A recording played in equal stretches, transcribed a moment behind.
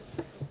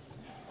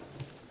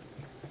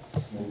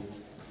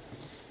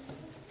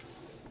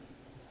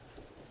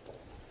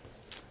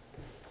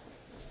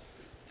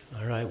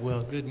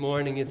Good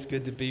morning. It's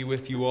good to be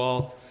with you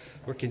all.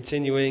 We're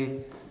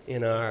continuing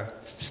in our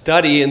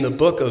study in the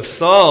book of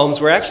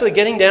Psalms. We're actually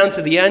getting down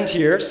to the end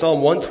here.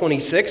 Psalm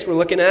 126 we're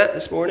looking at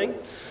this morning.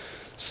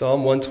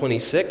 Psalm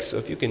 126. So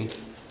if you can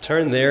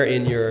turn there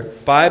in your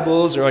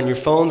Bibles or on your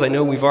phones. I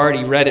know we've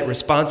already read it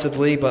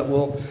responsively, but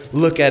we'll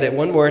look at it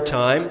one more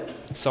time.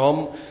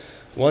 Psalm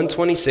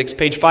 126,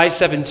 page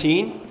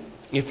 517,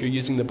 if you're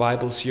using the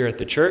Bibles here at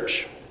the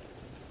church.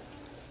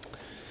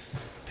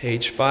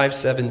 Page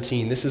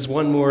 517. This is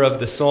one more of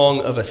the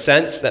Song of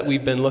Ascents that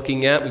we've been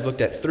looking at. We've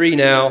looked at 3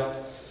 now,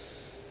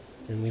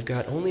 and we've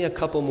got only a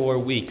couple more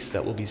weeks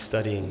that we'll be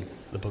studying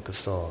the book of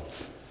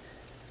Psalms.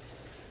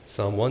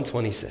 Psalm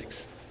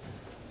 126.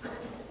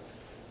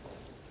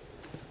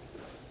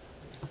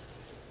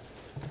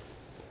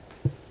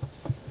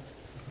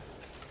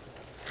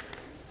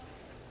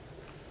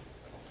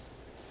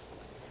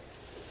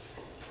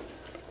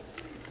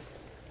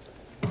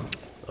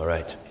 All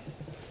right.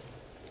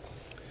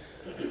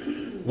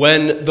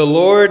 When the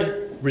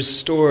Lord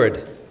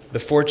restored the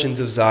fortunes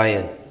of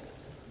Zion,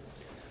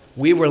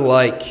 we were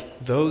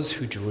like those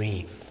who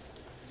dream.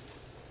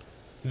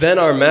 Then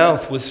our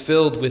mouth was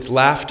filled with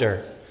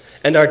laughter,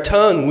 and our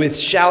tongue with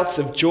shouts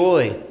of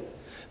joy.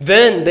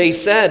 Then they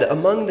said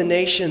among the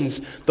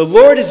nations, "The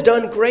Lord has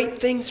done great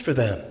things for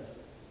them."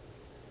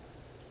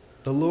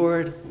 The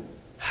Lord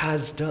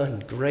has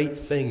done great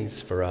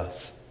things for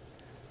us.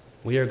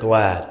 We are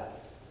glad.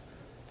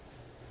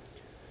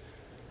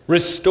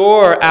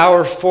 Restore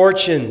our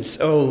fortunes,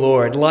 O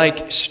Lord,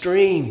 like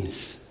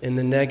streams in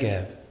the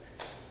Negeb.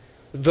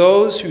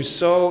 Those who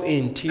sow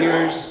in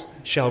tears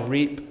shall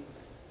reap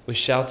with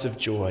shouts of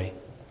joy.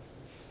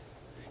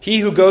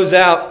 He who goes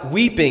out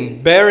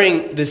weeping,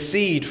 bearing the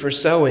seed for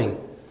sowing,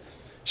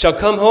 shall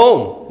come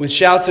home with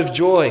shouts of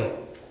joy,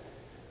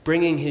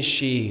 bringing his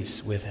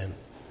sheaves with him.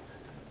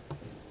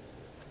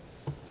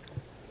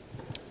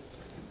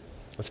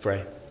 Let's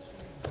pray.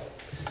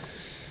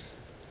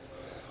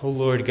 O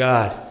Lord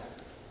God,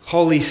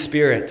 Holy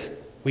Spirit,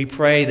 we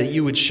pray that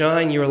you would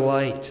shine your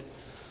light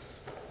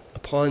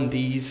upon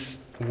these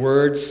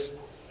words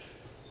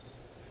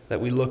that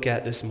we look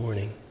at this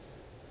morning.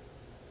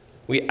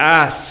 We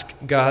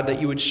ask, God, that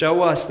you would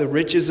show us the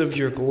riches of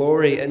your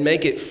glory and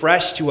make it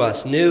fresh to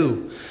us,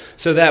 new,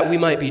 so that we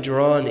might be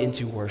drawn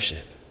into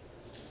worship.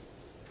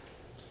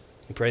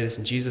 We pray this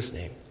in Jesus'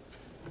 name.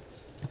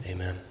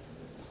 Amen.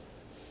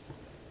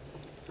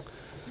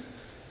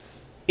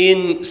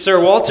 In Sir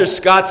Walter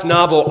Scott's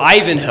novel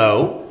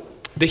Ivanhoe,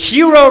 the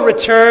hero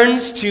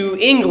returns to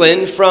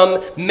England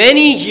from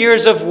many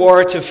years of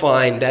war to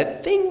find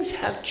that things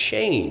have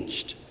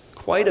changed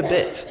quite a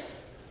bit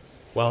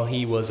while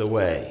he was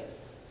away.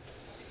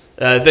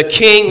 The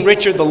king,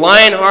 Richard the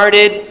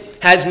Lionhearted,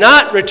 has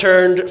not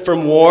returned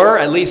from war,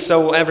 at least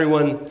so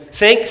everyone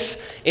thinks.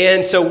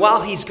 And so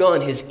while he's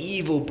gone, his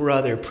evil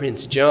brother,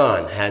 Prince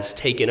John, has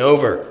taken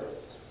over.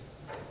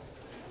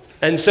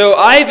 And so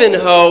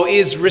Ivanhoe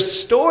is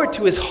restored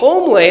to his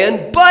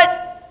homeland, but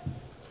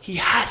he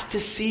has to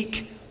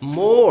seek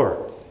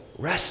more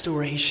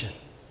restoration.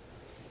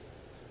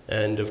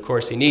 And of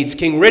course, he needs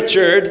King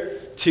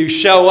Richard to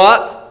show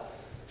up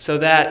so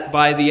that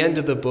by the end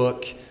of the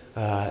book,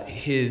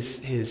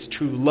 his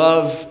true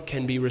love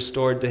can be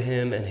restored to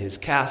him, and his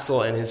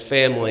castle and his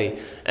family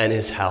and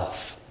his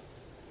health.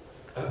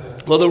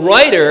 Well, the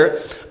writer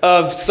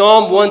of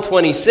Psalm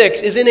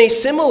 126 is in a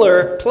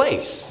similar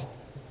place.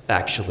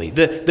 Actually,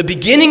 the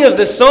beginning of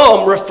the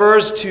psalm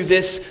refers to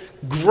this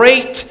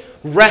great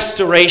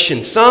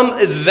restoration, some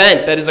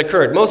event that has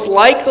occurred. Most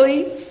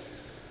likely,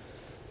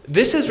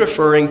 this is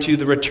referring to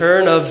the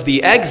return of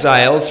the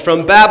exiles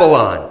from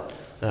Babylon.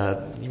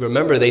 You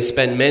remember they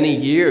spent many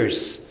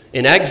years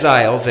in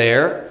exile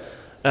there,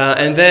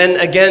 and then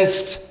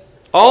against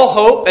all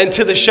hope and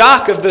to the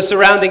shock of the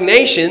surrounding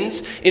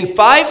nations, in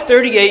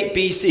 538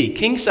 BC,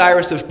 King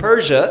Cyrus of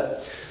Persia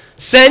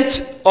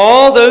sent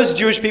all those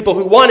Jewish people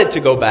who wanted to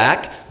go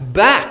back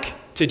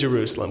to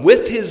Jerusalem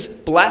with his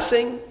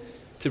blessing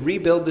to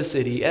rebuild the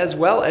city as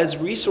well as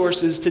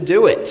resources to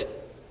do it.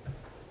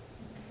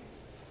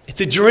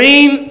 It's a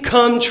dream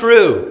come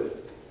true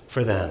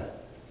for them.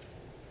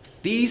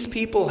 These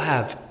people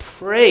have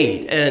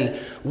prayed and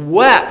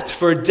wept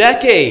for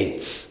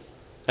decades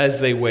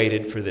as they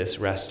waited for this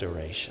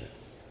restoration.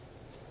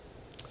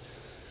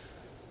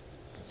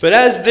 But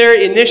as their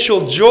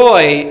initial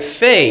joy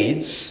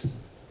fades,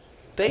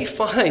 they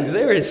find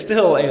there is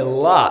still a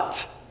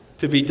lot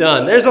to be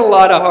done. There's a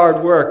lot of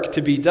hard work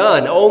to be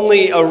done.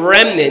 Only a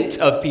remnant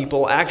of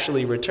people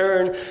actually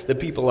return. The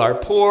people are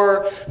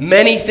poor.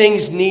 Many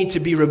things need to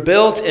be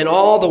rebuilt, and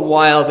all the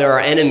while there are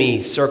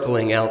enemies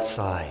circling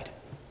outside.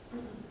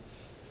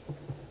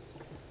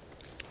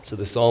 So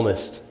the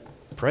psalmist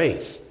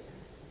prays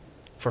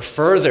for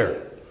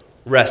further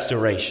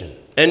restoration.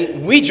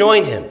 And we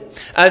join him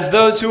as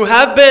those who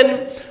have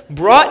been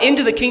brought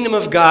into the kingdom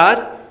of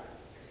God,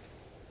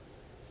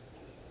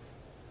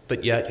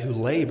 but yet who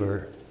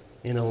labor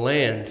in a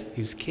land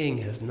whose king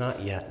has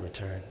not yet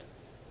returned.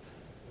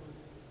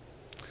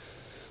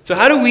 So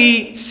how do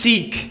we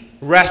seek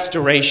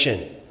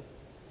restoration?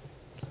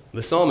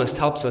 The psalmist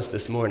helps us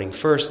this morning.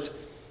 First,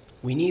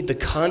 we need the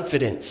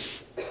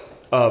confidence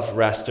of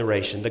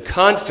restoration. The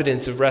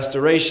confidence of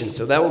restoration.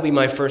 So that will be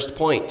my first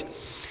point.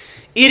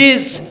 It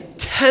is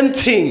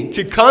tempting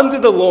to come to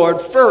the Lord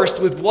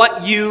first with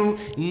what you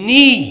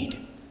need,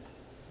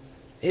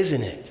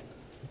 isn't it?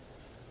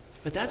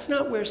 But that's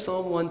not where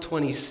Psalm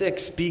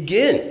 126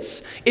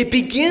 begins. It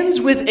begins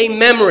with a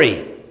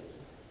memory.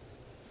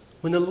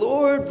 When the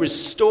Lord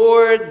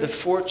restored the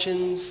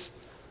fortunes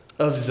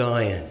of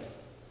Zion.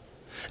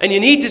 And you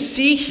need to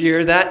see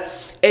here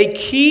that a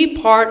key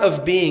part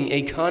of being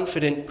a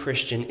confident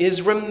Christian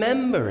is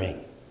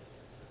remembering.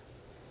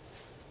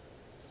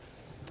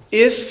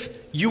 If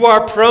you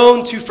are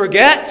prone to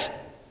forget,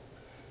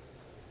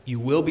 you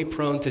will be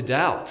prone to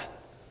doubt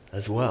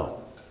as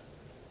well.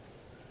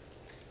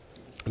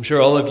 I'm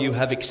sure all of you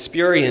have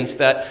experienced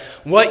that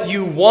what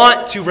you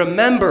want to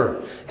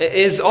remember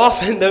is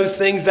often those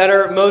things that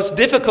are most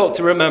difficult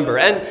to remember.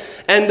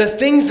 And the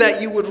things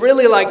that you would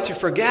really like to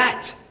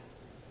forget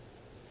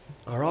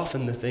are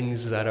often the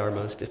things that are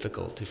most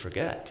difficult to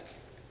forget.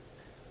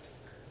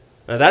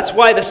 Now, that's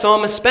why the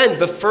psalmist spends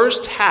the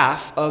first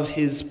half of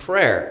his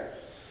prayer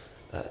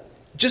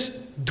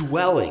just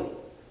dwelling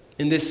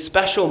in this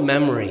special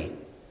memory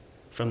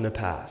from the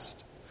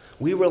past.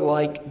 We were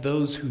like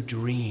those who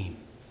dream,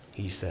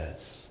 he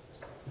says.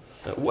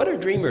 Now, what are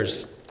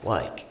dreamers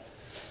like?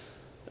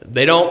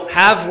 They don't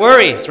have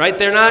worries, right?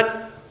 They're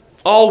not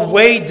all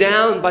weighed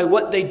down by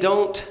what they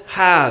don't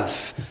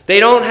have.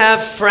 They don't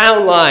have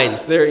frown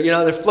lines.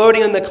 They're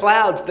floating in the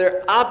clouds.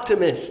 They're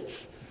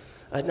optimists,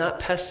 not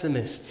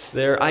pessimists.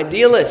 They're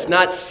idealists,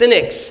 not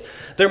cynics.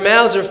 Their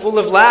mouths are full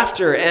of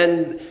laughter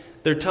and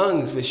their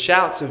tongues with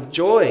shouts of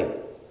joy.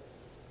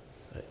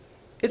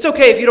 It's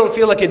okay if you don't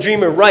feel like a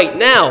dreamer right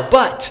now,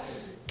 but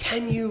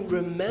can you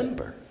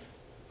remember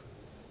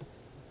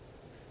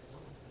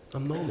a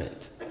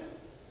moment?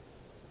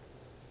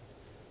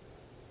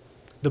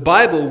 The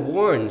Bible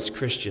warns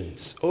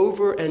Christians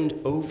over and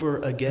over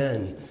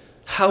again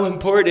how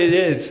important it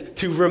is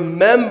to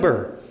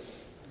remember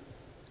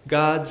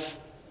God's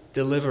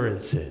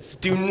deliverances.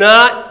 Do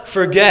not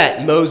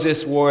forget,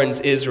 Moses warns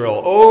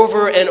Israel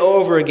over and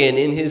over again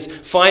in his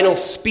final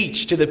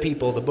speech to the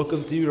people, the book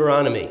of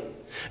Deuteronomy.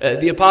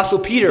 The Apostle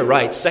Peter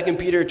writes, 2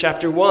 Peter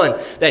chapter 1,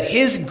 that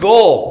his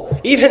goal,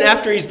 even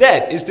after he's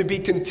dead, is to be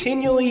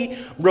continually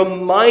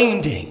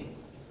reminding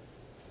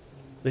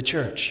the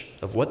church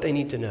of what they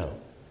need to know.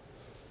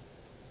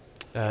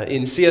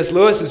 In C.S.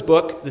 Lewis's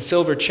book, The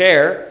Silver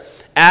Chair,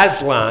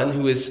 Aslan,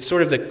 who is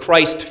sort of the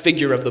Christ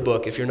figure of the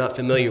book, if you're not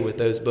familiar with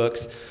those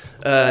books,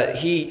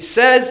 he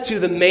says to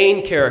the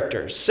main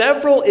characters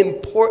several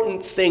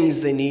important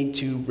things they need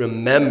to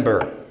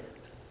remember.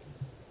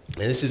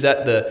 And this is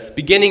at the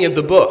beginning of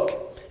the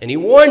book. And he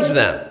warns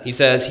them. He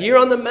says, "Here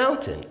on the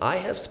mountain I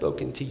have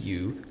spoken to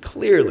you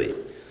clearly.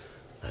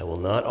 I will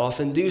not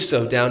often do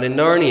so down in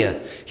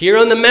Narnia. Here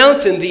on the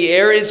mountain the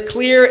air is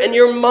clear and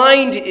your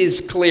mind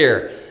is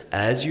clear.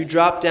 As you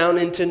drop down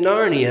into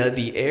Narnia,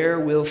 the air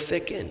will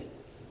thicken.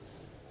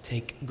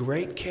 Take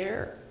great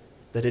care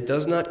that it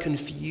does not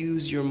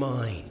confuse your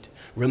mind.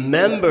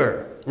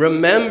 Remember.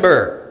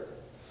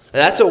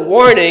 That's a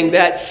warning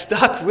that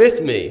stuck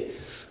with me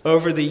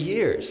over the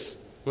years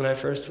when I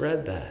first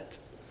read that.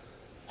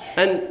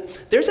 And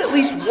there's at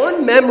least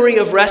one memory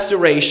of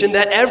restoration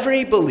that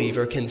every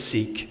believer can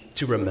seek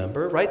to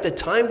remember, right? The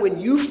time when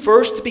you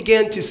first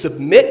began to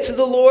submit to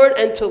the Lord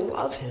and to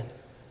love him.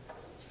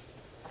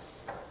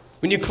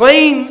 When you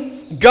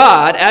claim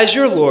God as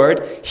your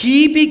Lord,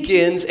 he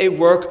begins a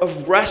work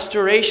of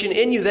restoration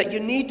in you that you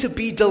need to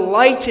be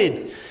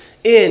delighted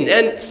in.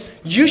 And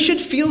you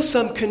should feel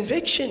some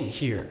conviction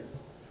here.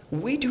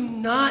 We do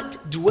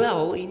not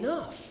dwell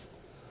enough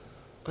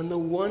on the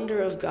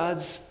wonder of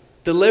God's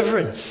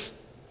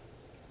deliverance.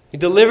 He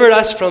delivered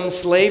us from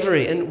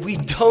slavery, and we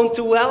don't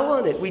dwell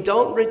on it. We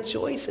don't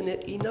rejoice in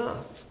it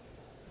enough.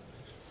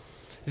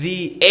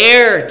 The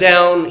air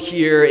down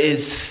here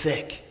is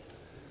thick.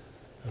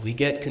 We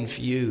get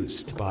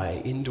confused by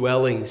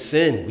indwelling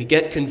sin. We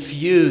get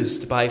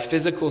confused by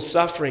physical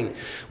suffering.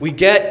 We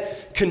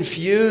get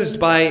confused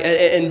by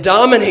and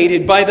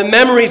dominated by the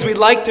memories we'd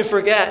like to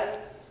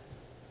forget.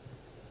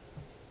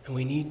 And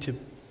we need to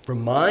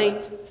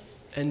remind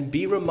and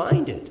be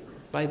reminded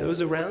by those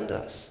around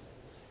us.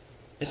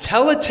 And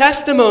tell a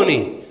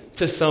testimony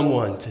to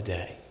someone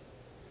today.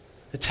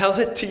 Tell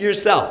it to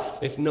yourself,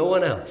 if no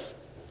one else.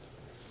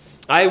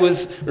 I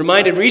was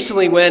reminded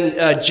recently when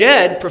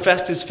Jed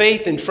professed his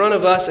faith in front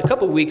of us a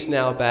couple weeks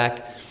now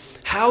back,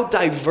 how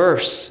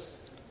diverse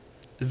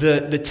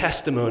the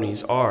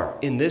testimonies are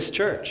in this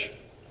church.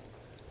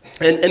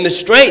 And the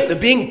strength, the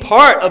being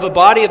part of a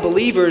body of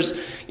believers,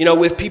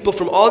 with people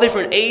from all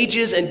different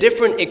ages and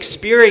different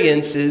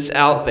experiences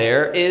out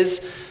there,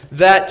 is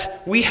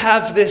that we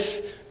have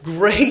this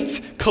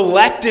great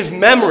collective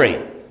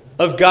memory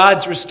of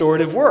God's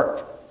restorative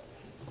work.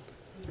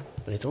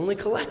 But it's only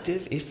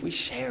collective if we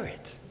share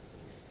it.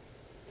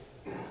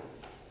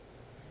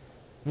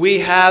 We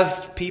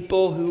have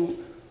people who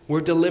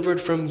were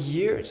delivered from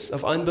years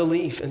of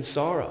unbelief and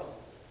sorrow.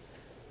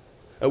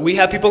 We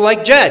have people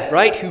like Jed,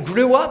 right, who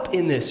grew up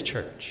in this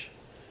church.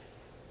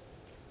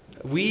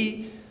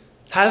 We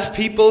have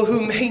people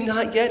who may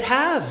not yet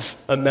have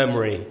a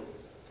memory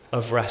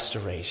of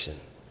restoration,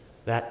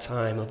 that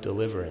time of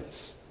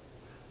deliverance.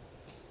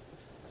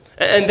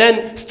 And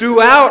then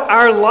throughout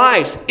our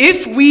lives,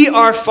 if we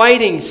are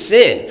fighting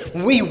sin,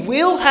 we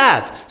will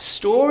have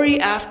story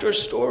after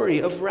story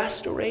of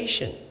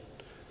restoration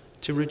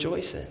to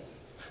rejoice in.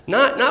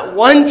 Not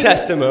one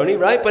testimony,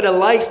 right, but a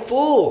life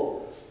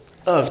full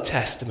of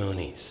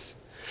testimonies.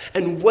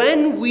 And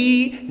when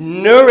we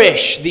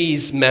nourish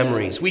these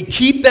memories, we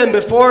keep them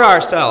before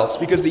ourselves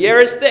because the air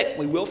is thick,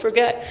 we will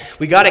forget.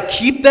 We got to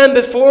keep them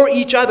before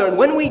each other. And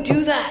when we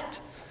do that,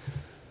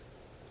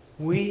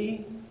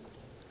 we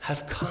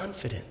have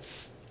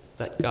confidence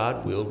that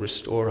God will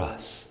restore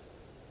us.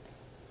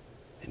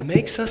 It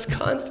makes us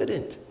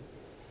confident.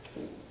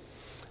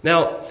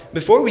 Now,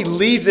 before we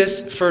leave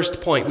this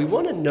first point, we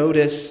want to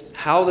notice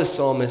how the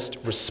psalmist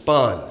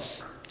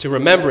responds to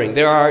remembering.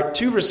 There are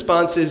two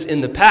responses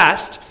in the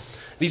past.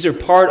 These are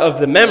part of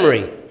the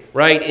memory,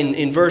 right?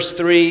 In verse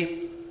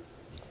 2,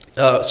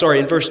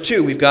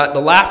 we've got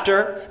the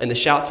laughter and the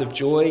shouts of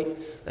joy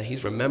that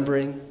he's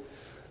remembering.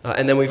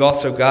 And then we've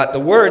also got the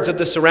words of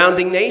the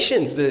surrounding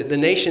nations, the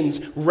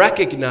nations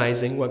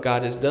recognizing what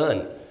God has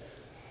done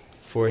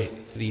for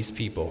these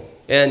people.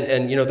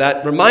 And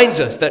that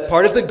reminds us that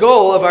part of the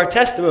goal of our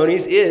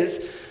testimonies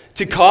is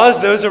to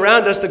cause those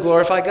around us to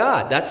glorify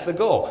God. That's the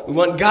goal. We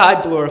want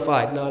God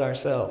glorified, not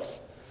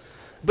ourselves.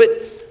 But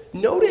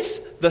notice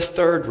the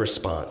third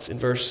response in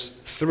verse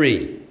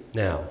 3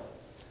 now.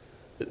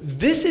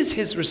 This is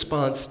his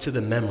response to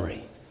the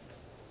memory.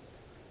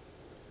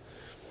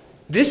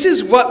 This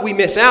is what we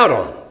miss out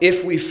on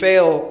if we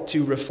fail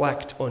to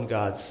reflect on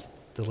God's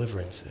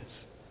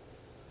deliverances.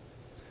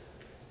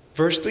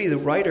 Verse 3, the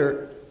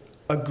writer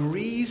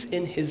agrees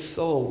in his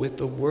soul with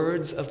the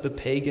words of the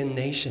pagan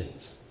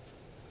nations.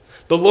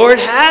 The Lord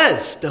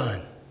has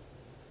done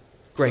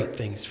great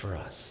things for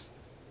us.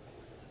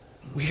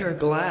 We are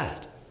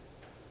glad.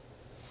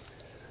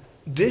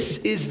 This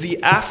is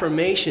the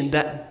affirmation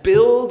that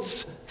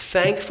builds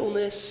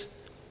thankfulness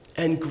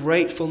and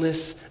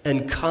gratefulness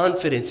and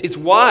confidence. It's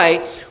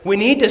why we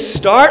need to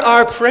start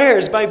our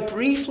prayers by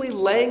briefly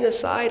laying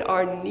aside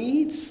our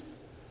needs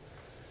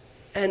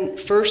and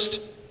first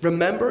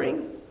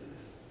remembering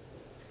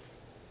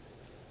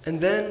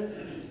and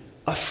then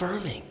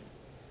affirming.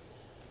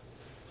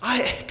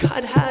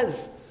 God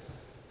has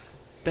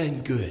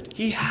been good.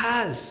 He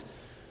has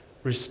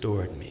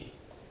restored me.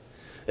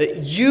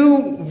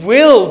 You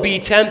will be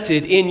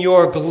tempted in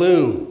your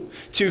gloom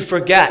to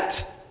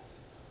forget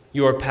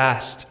your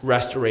past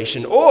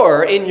restoration,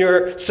 or in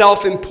your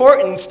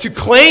self-importance to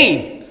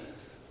claim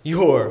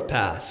your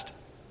past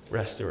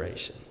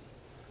restoration.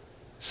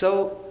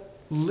 So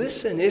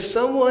listen, if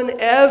someone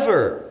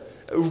ever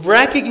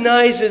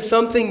recognizes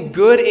something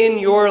good in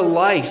your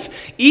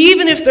life,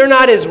 even if they're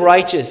not as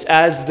righteous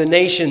as the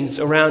nations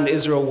around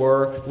Israel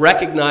were,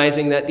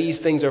 recognizing that these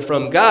things are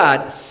from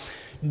God,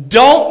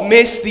 don't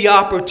miss the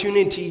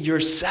opportunity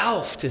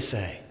yourself to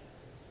say,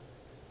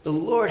 the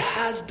Lord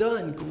has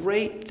done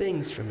great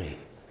things for me.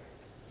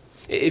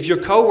 If your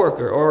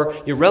coworker or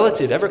your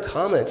relative ever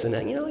comments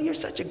and you're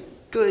such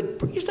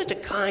a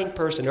kind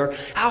person, or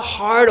how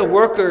hard a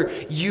worker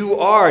you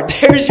are,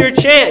 there's your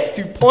chance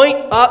to point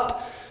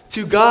up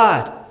to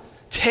God.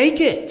 Take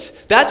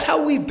it. That's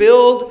how we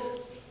build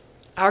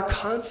our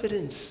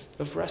confidence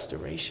of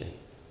restoration.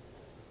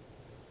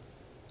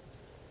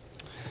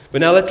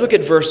 But now let's look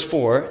at verse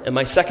 4 and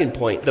my second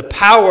point, the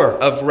power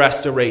of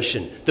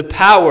restoration. The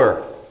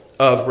power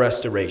of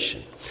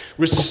restoration.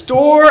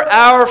 Restore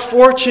our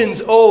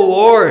fortunes, O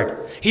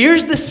Lord.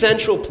 Here's the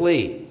central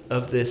plea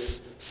of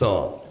this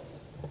psalm.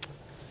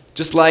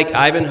 Just like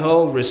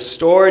Ivanhoe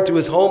restored to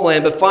his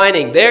homeland, but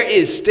finding there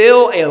is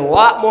still a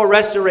lot more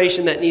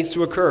restoration that needs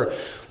to occur,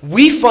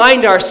 we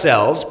find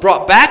ourselves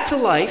brought back to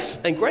life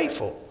and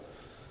grateful,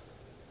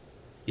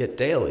 yet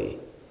daily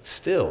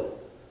still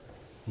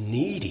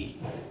needy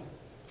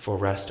for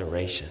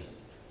restoration.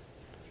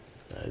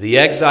 The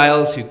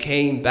exiles who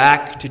came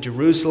back to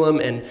Jerusalem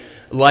and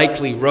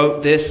likely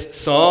wrote this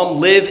psalm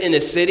live in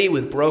a city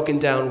with broken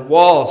down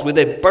walls, with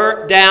a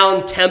burnt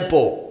down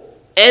temple,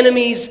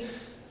 enemies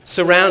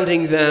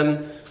surrounding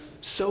them.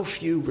 So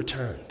few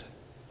returned,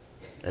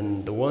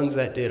 and the ones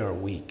that did are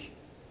weak.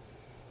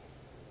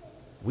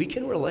 We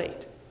can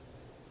relate.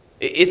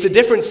 It's a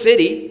different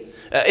city.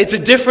 It's a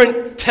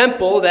different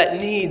temple that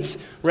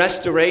needs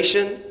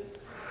restoration,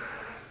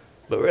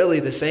 but really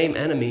the same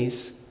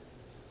enemies.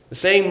 The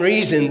same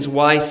reasons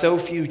why so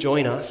few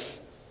join us.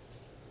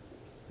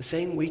 The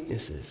same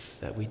weaknesses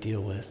that we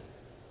deal with.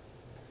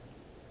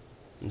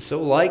 And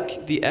so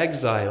like the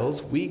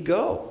exiles, we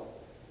go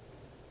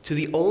to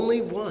the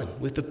only one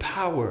with the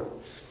power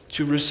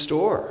to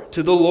restore,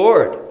 to the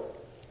Lord.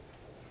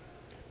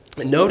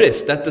 And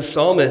notice that the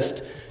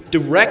psalmist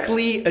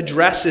directly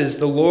addresses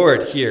the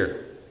Lord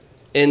here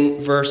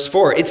in verse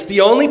 4. It's the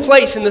only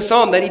place in the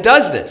psalm that he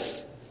does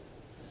this.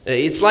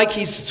 It's like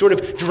he's sort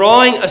of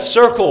drawing a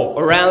circle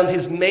around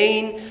his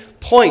main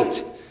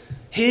point.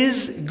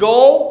 His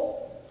goal,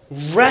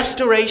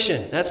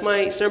 restoration. That's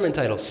my sermon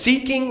title,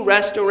 Seeking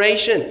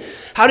Restoration.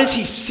 How does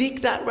he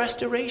seek that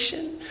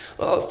restoration?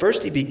 Well,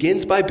 first he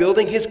begins by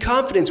building his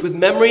confidence with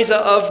memories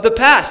of the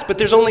past. But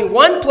there's only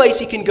one place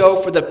he can go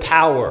for the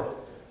power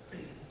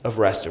of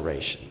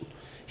restoration.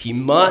 He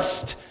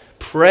must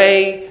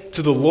pray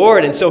to the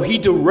Lord. And so he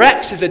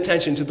directs his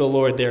attention to the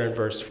Lord there in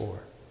verse 4.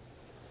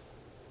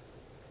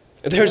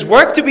 There's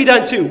work to be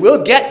done too.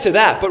 We'll get to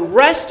that. But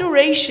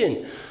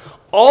restoration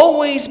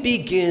always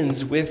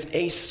begins with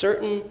a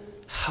certain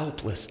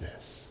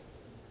helplessness.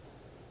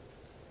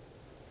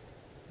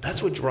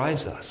 That's what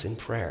drives us in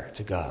prayer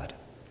to God.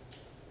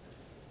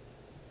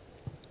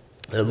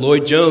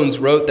 Lloyd Jones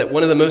wrote that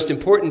one of the most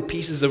important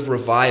pieces of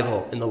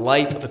revival in the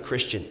life of a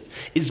Christian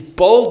is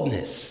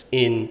boldness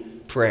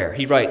in prayer.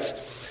 He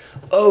writes,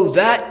 "Oh,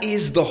 that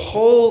is the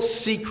whole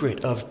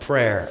secret of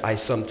prayer, I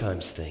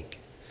sometimes think."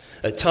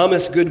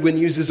 Thomas Goodwin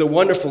uses a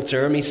wonderful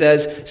term. He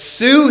says,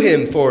 "Sue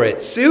him for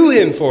it. Sue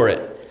him for it.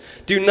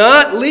 Do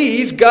not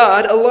leave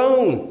God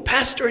alone.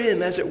 Pastor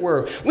him, as it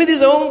were, with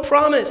his own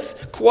promise.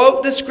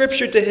 Quote the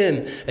scripture to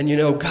him." And you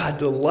know, God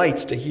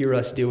delights to hear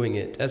us doing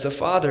it. As a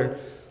father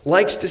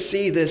likes to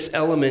see this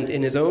element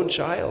in his own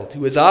child,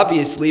 who has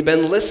obviously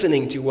been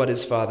listening to what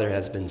his father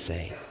has been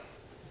saying.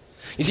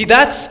 You see,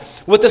 that's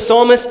what the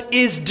psalmist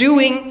is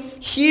doing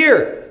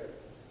here.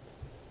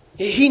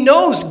 He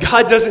knows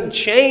God doesn't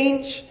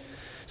change.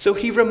 So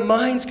he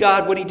reminds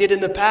God what he did in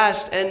the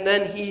past, and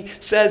then he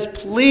says,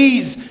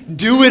 "Please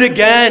do it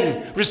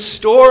again.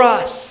 Restore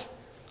us,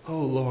 oh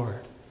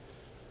Lord."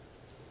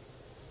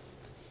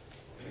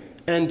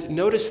 And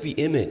notice the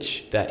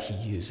image that he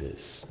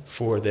uses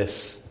for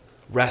this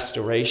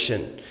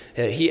restoration.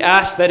 He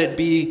asks that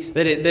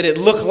it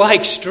look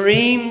like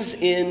streams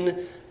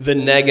in the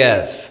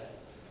Negev.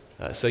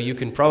 So you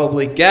can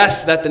probably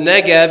guess that the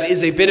Negev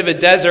is a bit of a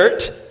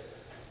desert.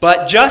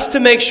 But just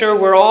to make sure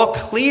we're all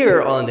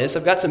clear on this,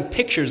 I've got some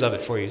pictures of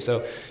it for you.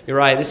 So,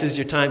 Uriah, this is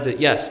your time to,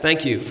 yes,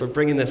 thank you for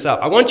bringing this up.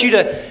 I want you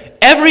to,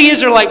 every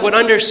Israelite would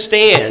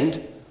understand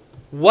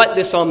what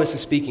this psalmist is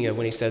speaking of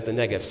when he says the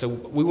Negev. So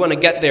we want to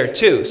get there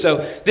too.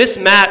 So this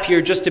map here,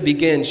 just to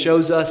begin,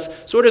 shows us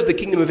sort of the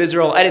kingdom of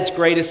Israel at its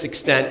greatest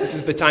extent. This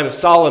is the time of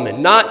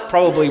Solomon. Not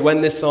probably when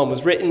this psalm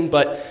was written,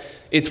 but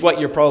it's what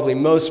you're probably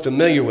most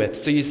familiar with.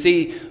 So you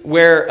see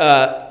where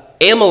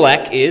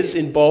Amalek is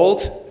in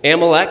bold.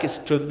 Amalek is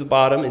to the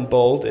bottom in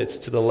bold. It's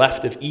to the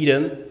left of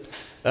Edom.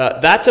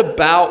 That's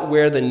about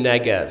where the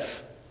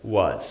Negev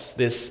was,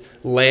 this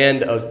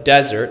land of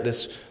desert,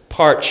 this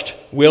parched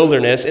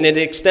wilderness, and it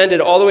extended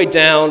all the way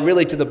down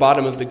really to the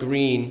bottom of the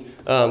green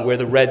where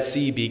the Red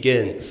Sea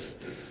begins.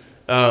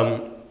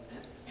 And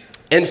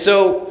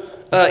so,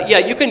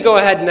 you can go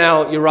ahead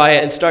now,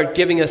 Uriah, and start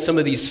giving us some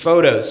of these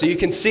photos. So you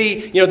can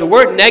see, the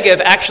word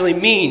Negev actually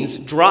means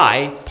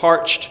dry,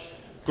 parched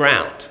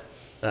ground.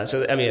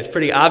 It's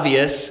pretty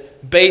obvious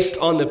based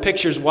on the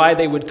pictures why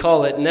they would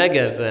call it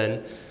Negev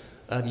then.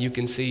 You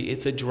can see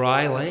it's a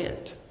dry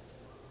land.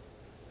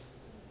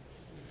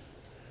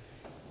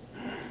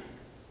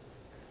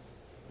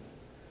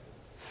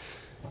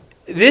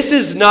 This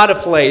is not a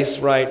place,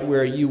 right,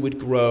 where you would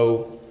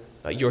grow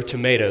your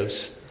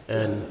tomatoes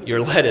and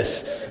your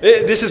lettuce.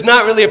 This is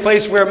not really a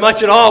place where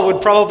much at all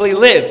would probably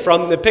live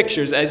from the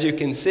pictures, as you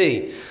can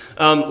see.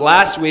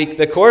 Last week,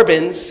 the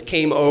Corbins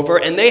came over,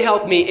 and they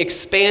helped me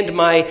expand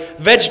my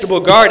vegetable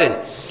garden.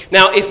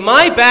 Now, if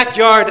my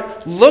backyard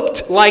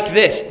looked like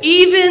this,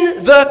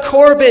 even the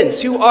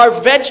Corbins, who are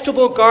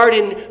vegetable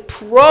garden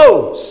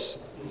pros,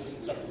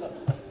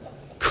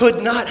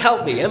 could not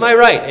help me. Am I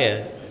right,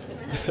 Ann?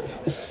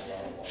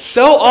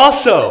 So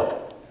also,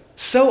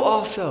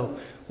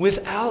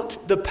 without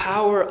the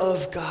power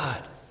of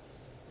God,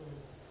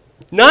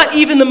 not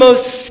even the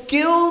most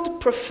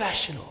skilled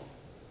professional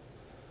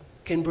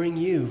can bring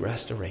you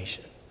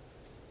restoration.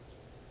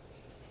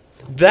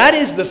 That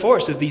is the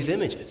force of these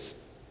images.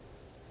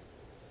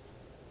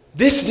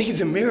 This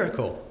needs a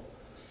miracle.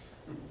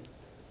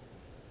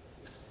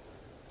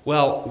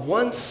 Well,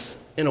 once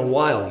in a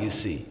while, you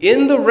see,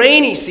 in the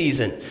rainy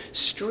season,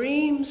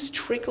 streams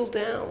trickle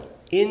down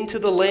into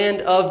the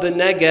land of the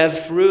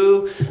Negev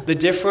through the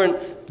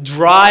different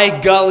dry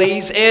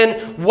gullies, and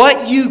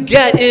what you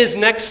get is,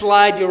 next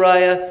slide,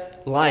 Uriah,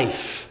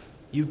 life.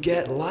 You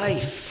get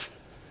life.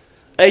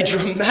 A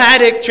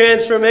dramatic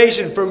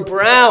transformation from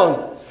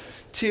brown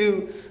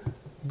to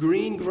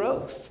green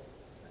growth.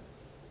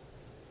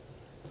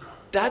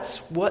 That's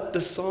what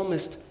the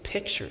psalmist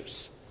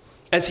pictures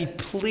as he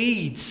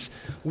pleads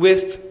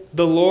with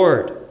the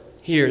Lord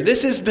here.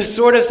 This is the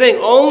sort of thing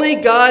only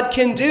God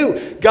can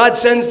do. God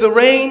sends the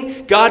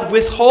rain. God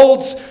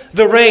withholds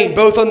the rain,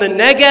 both on the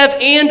Negev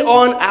and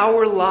on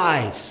our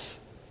lives.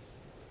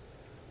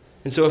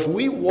 And so if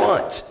we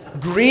want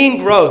green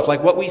growth,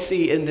 like what we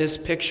see in this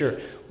picture,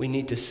 we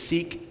need to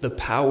seek the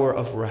power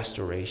of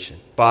restoration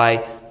by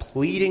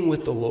pleading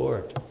with the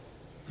Lord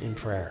in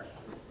prayer.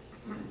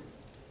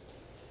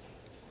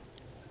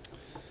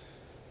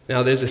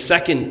 Now, there's a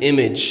second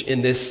image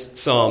in this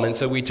psalm, and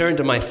so we turn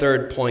to my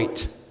third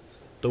point,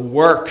 the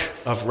work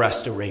of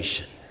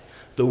restoration.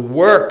 The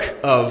work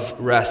of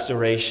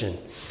restoration.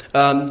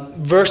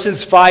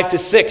 Verses 5 to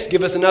 6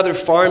 give us another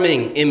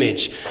farming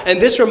image.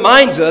 And this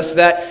reminds us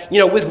that,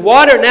 with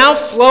water now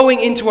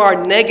flowing into our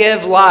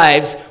Negev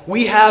lives,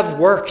 we have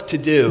work to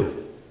do.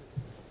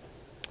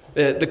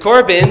 The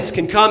Corbins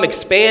can come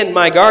expand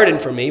my garden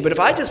for me, but if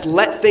I just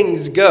let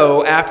things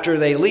go after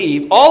they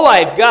leave, all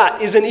I've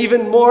got is an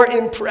even more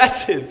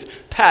impressive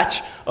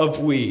patch of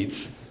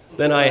weeds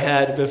than I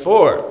had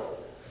before.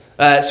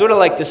 Sort of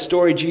like the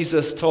story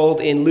Jesus told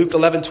in Luke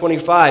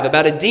 11:25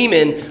 about a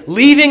demon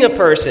leaving a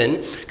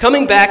person,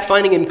 coming back,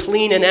 finding him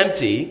clean and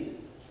empty,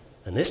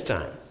 and this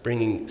time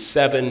bringing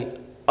 7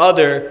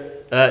 other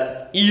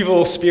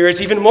evil spirits,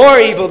 even more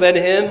evil than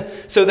him,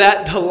 so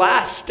that the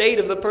last state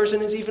of the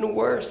person is even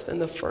worse than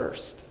the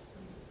first.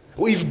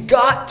 We've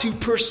got to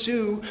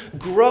pursue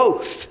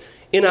growth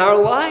in our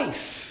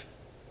life.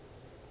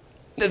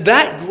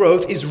 That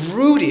growth is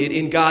rooted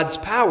in God's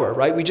power,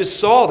 right? We just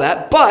saw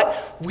that,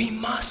 but we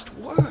must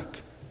work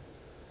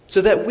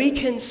so that we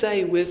can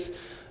say with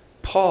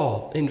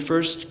Paul in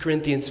 1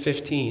 Corinthians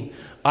 15,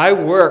 I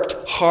worked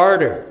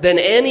harder than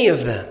any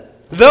of them,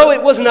 though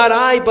it was not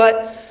I,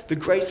 but the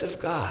grace of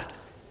God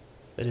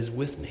that is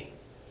with me.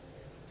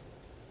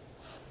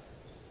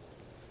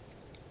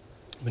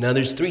 But now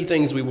there's 3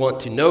 things we want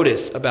to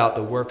notice about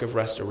the work of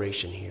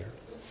restoration here.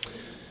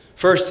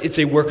 First, it's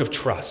a work of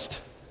trust.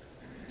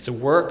 It's a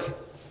work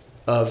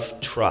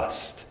of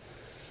trust.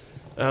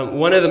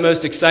 One of the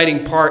most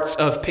exciting parts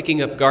of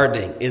picking up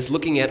gardening is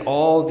looking at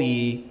all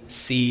the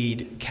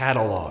seed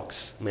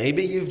catalogs.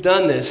 Maybe you've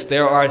done this.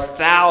 There are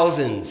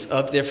thousands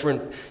of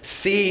different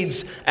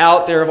seeds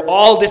out there of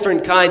all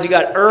different kinds. You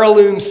got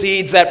heirloom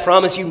seeds that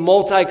promise you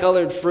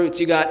multicolored fruits.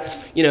 You got,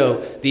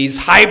 these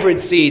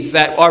hybrid seeds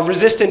that are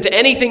resistant to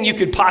anything you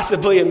could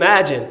possibly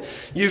imagine.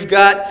 You've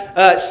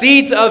got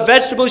seeds of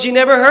vegetables you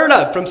never heard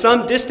of from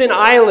some distant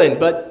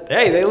island, but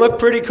hey, they look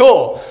pretty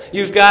cool.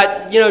 You've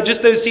got,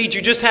 just those seeds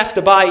you just have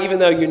to buy even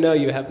though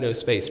you have no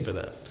space for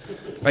them.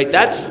 Right?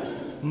 That's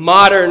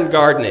modern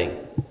gardening.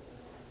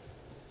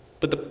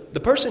 But the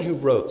person who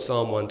wrote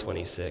Psalm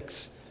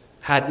 126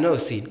 had no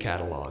seed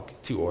catalog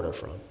to order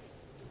from.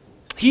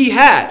 He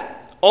had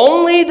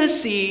only the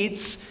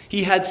seeds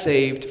he had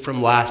saved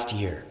from last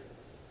year.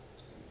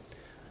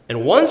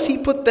 And once he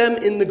put them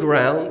in the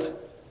ground,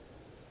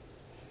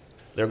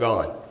 they're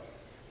gone.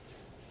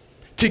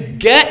 To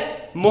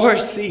get more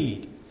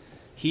seed,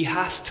 he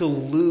has to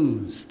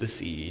lose the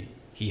seed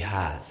he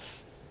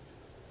has.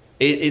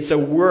 It's a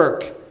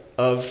work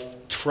of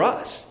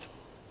trust.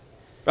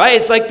 Right?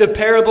 It's like the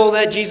parable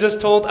that Jesus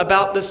told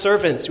about the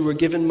servants who were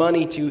given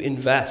money to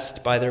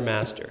invest by their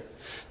master.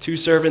 2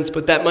 servants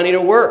put that money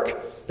to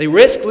work. They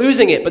risk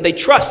losing it, but they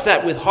trust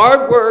that with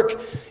hard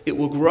work, it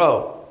will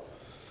grow.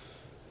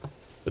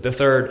 But the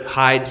third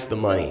hides the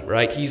money,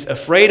 right? He's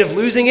afraid of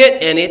losing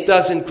it, and it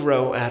doesn't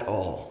grow at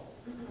all.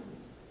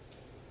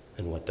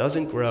 And what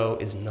doesn't grow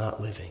is not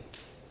living.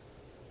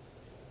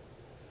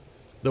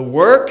 The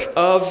work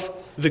of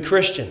the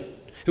Christian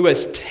who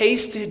has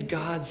tasted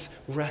God's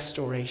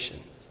restoration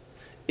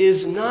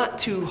is not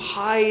to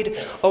hide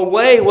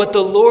away what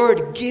the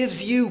Lord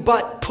gives you,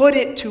 but put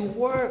it to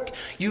work.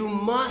 You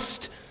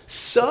must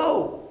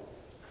sow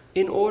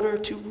in order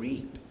to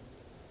reap.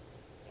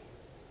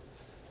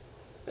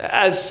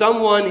 As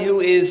someone who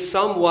is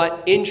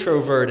somewhat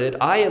introverted,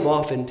 I am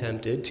often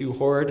tempted to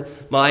hoard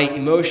my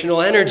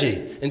emotional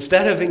energy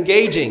instead of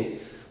engaging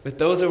with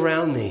those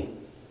around me.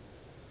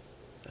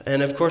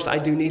 And of course, I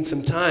do need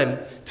some time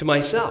to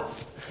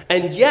myself.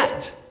 And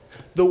yet,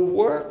 the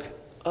work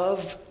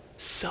of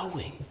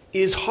sowing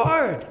is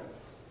hard,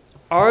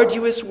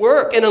 arduous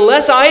work. And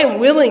unless I am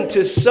willing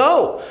to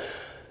sow,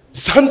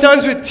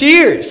 sometimes with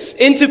tears,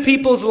 into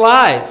people's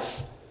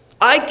lives,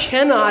 I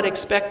cannot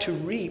expect to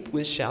reap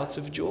with shouts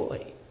of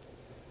joy.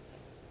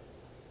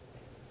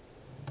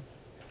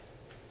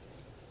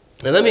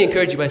 And let me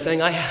encourage you by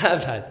saying I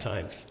have had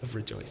times of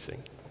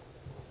rejoicing.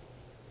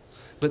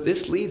 But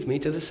this leads me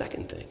to the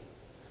second thing,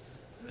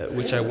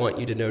 which I want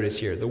you to notice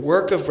here. The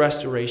work of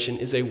restoration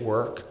is a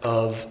work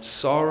of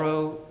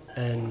sorrow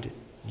and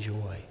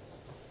joy.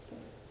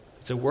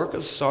 It's a work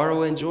of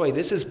sorrow and joy.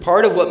 This is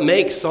part of what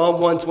makes Psalm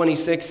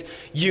 126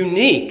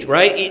 unique,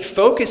 right? It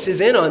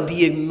focuses in on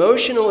the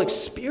emotional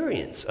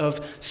experience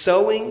of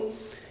sowing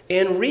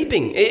and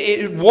reaping.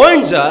 It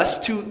warns us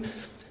to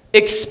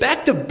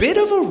expect a bit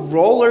of a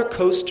roller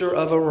coaster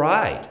of a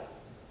ride.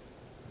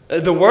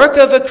 The work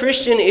of a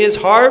Christian is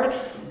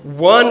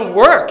hard-won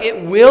work.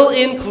 It will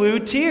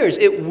include tears.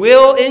 It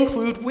will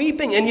include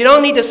weeping. And you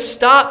don't need to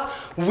stop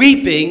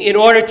weeping in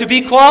order to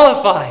be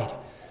qualified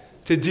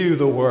to do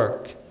the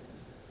work.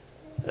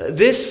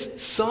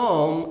 This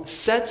psalm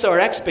sets our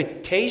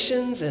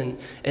expectations and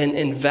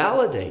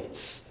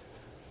validates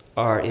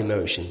our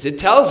emotions. It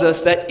tells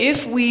us that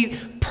if we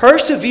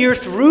persevere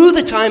through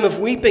the time of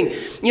weeping,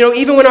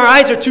 even when our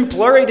eyes are too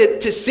blurry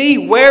to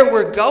see where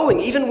we're going,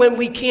 even when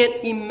we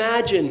can't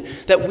imagine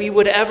that we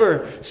would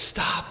ever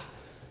stop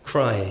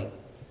crying.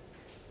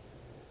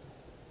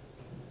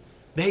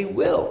 They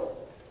will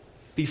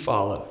be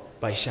followed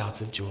by shouts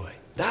of joy.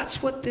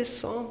 That's what this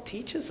psalm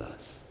teaches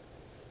us.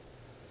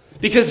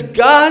 Because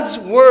God's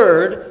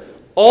word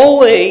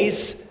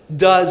always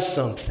does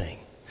something.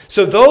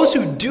 So those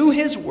who do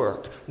his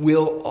work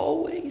will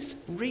always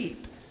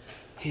reap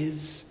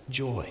his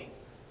joy.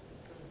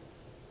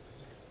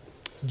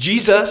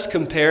 Jesus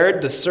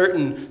compared the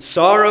certain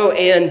sorrow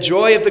and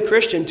joy of the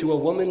Christian to a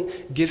woman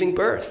giving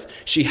birth.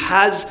 She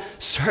has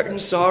certain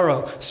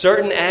sorrow,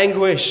 certain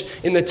anguish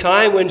in the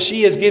time when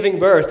she is giving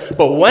birth.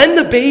 But when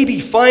the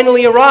baby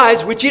finally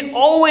arrives, which it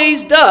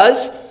always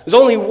does, there's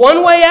only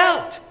one way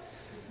out.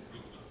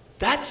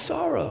 That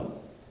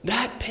sorrow,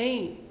 that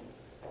pain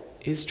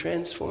is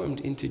transformed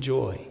into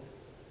joy.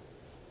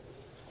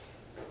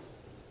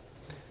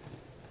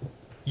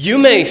 You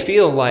may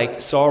feel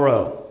like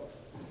sorrow,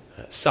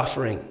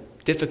 suffering,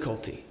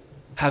 difficulty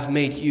have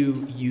made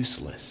you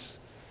useless.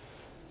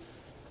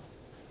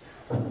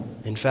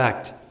 In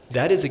fact,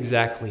 that is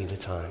exactly the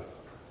time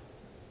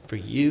for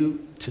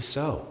you to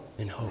sow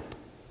in hope.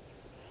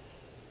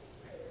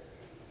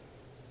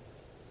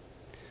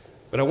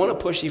 But I want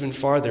to push even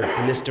farther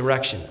in this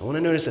direction. I want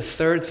to notice a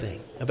third thing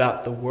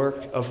about the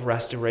work of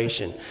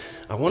restoration.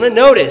 I want to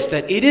notice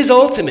that it is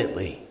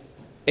ultimately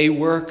a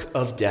work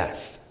of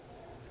death.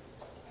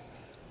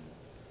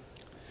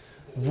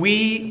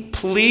 We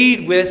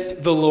plead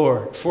with the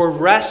Lord for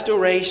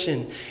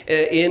restoration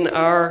in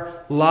our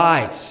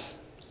lives,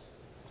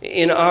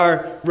 in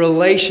our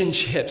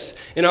relationships,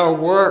 in our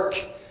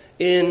work,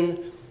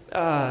 in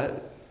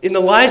the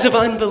lives of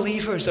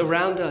unbelievers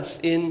around us,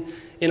 in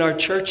our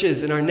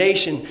churches, in our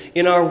nation,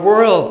 in our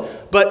world.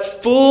 But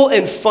full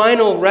and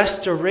final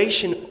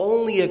restoration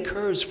only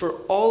occurs for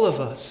all of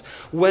us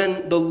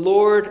when the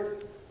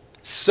Lord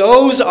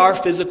sows our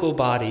physical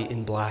body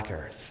in black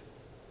earth.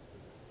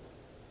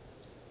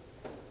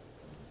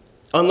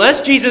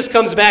 Unless Jesus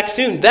comes back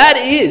soon, that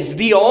is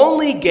the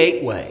only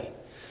gateway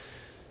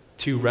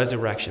to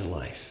resurrection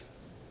life.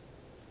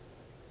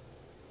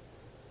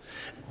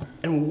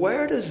 And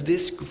where does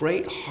this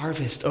great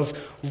harvest of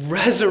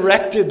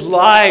resurrected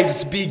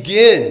lives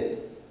begin?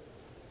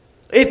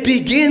 It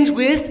begins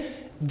with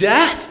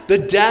death, the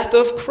death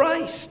of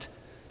Christ,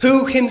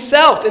 who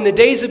himself, in the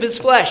days of his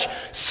flesh,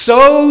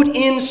 sowed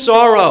in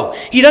sorrow.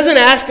 He doesn't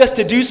ask us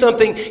to do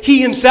something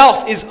he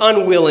himself is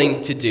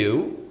unwilling to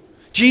do.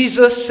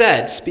 Jesus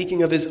said,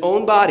 speaking of his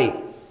own body,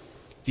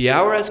 "The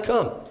hour has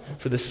come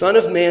for the Son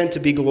of Man to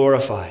be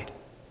glorified.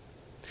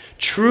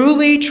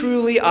 Truly,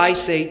 truly, I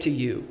say to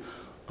you,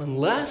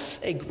 unless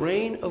a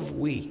grain of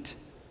wheat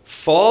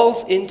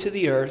falls into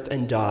the earth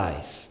and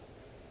dies,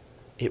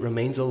 it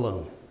remains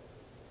alone.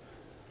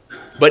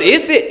 But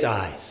if it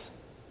dies,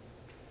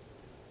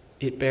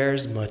 it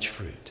bears much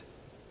fruit."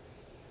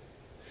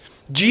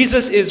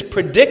 Jesus is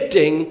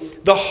predicting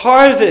the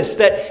harvest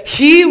that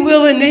he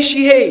will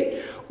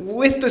initiate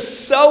with the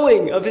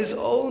sowing of his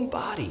own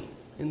body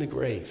in the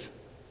grave.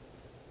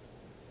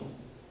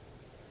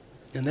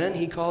 And then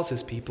he calls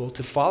his people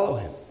to follow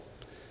him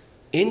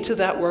into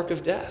that work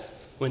of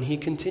death when he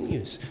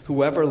continues.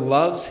 Whoever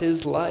loves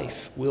his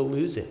life will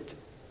lose it.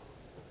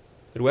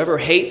 But whoever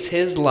hates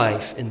his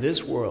life in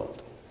this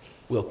world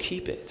will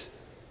keep it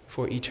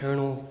for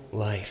eternal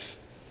life.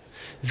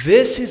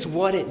 This is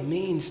what it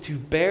means to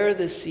bear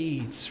the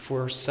seeds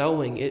for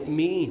sowing. It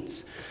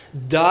means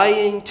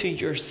dying to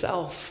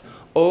yourself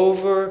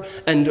over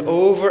and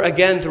over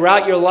again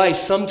throughout your life,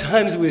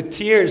 sometimes with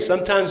tears,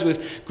 sometimes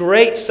with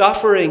great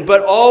suffering,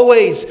 but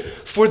always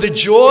for the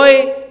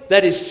joy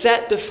that is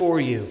set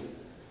before you.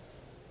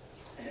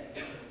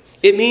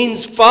 It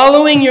means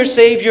following your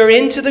Savior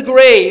into the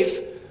grave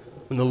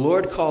when the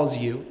Lord calls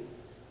you.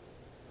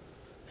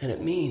 And it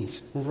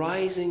means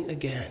rising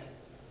again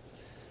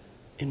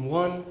in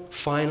one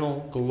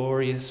final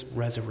glorious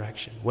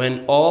resurrection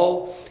when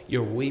all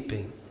your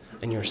weeping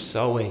and your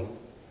sowing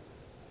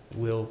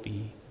will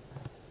be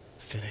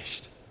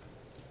finished.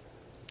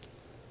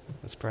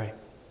 Let's pray.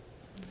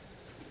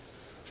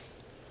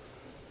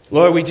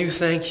 Lord, we do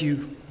thank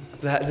you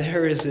that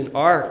there is an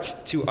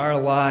arc to our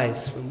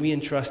lives when we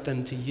entrust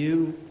them to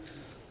you.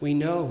 We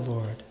know,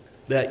 Lord,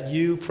 that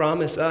you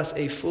promise us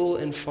a full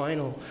and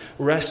final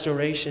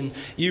restoration.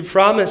 You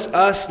promise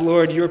us,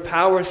 Lord, your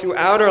power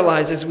throughout our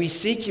lives as we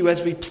seek you,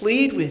 as we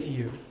plead with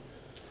you,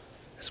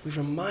 as we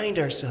remind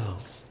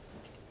ourselves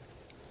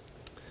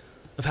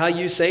of how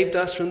you saved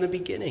us from the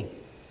beginning,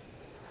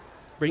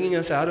 bringing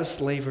us out of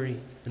slavery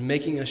and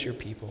making us your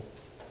people.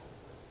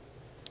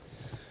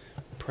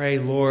 Pray,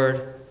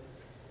 Lord,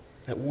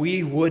 that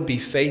we would be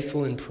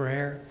faithful in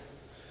prayer.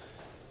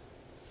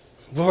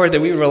 Lord,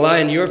 that we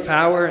rely on your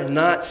power and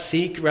not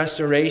seek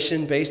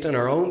restoration based on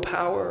our own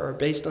power or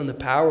based on the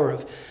power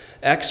of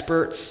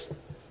experts.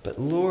 But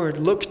Lord,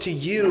 look to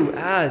you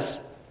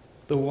as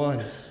the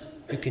one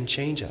who can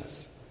change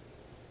us.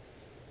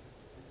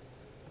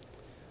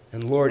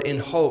 And Lord, in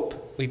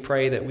hope, we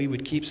pray that we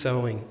would keep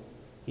sowing,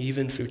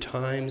 even through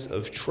times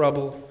of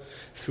trouble,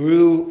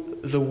 through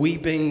the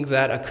weeping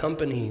that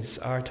accompanies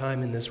our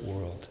time in this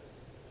world.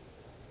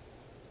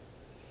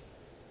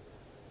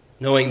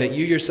 knowing that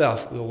you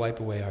yourself will wipe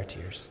away our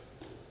tears.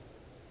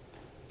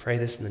 Pray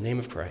this in the name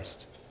of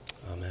Christ.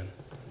 Amen.